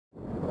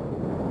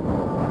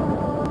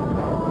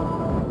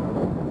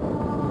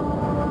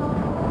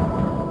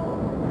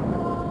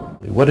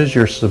What is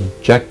your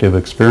subjective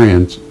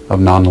experience of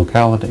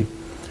non-locality?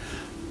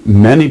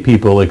 Many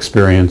people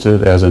experience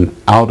it as an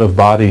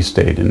out-of-body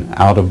state, an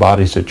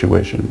out-of-body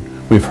situation.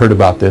 We've heard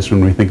about this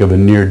when we think of a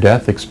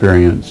near-death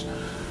experience.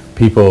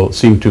 People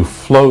seem to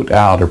float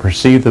out or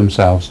perceive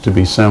themselves to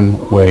be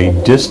some way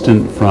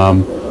distant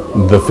from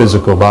the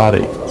physical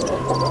body.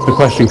 The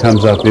question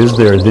comes up, is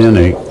there then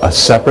a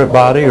separate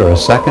body or a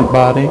second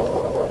body?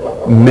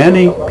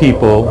 Many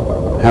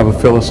people have a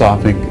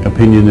philosophic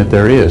opinion that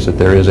there is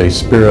a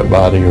spirit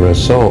body or a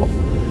soul.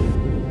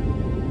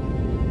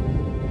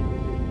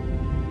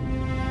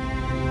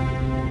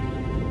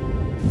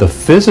 The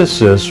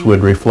physicists would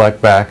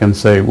reflect back and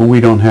say, well,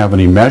 we don't have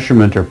any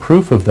measurement or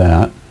proof of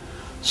that,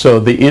 so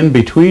the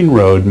in-between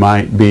road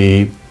might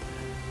be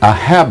a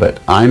habit.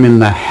 I'm in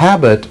the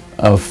habit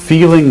of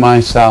feeling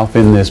myself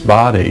in this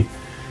body,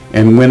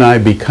 and when I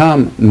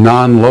become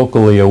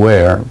non-locally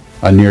aware,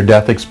 a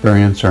near-death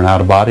experience or an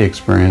out-of-body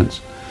experience,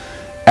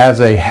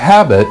 as a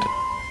habit,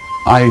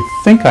 I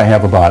think I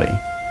have a body,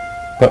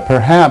 but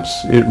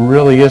perhaps it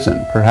really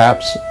isn't.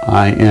 Perhaps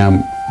I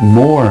am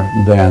more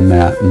than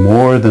that,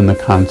 more than the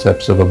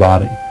concepts of a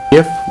body.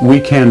 If we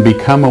can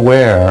become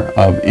aware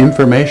of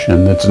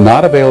information that's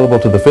not available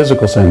to the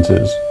physical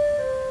senses,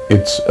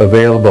 it's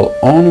available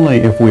only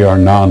if we are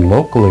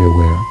non-locally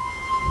aware.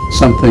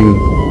 Something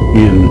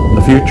in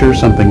the future,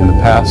 something in the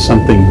past,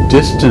 something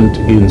distant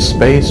in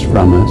space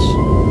from us,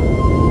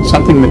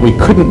 something that we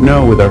couldn't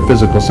know with our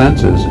physical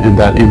senses, and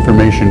that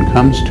information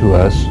comes to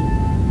us,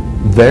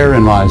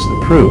 therein lies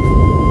the proof.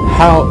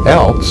 How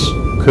else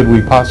could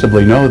we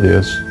possibly know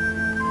this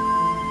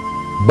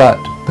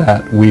but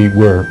that we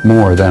were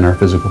more than our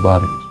physical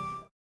body?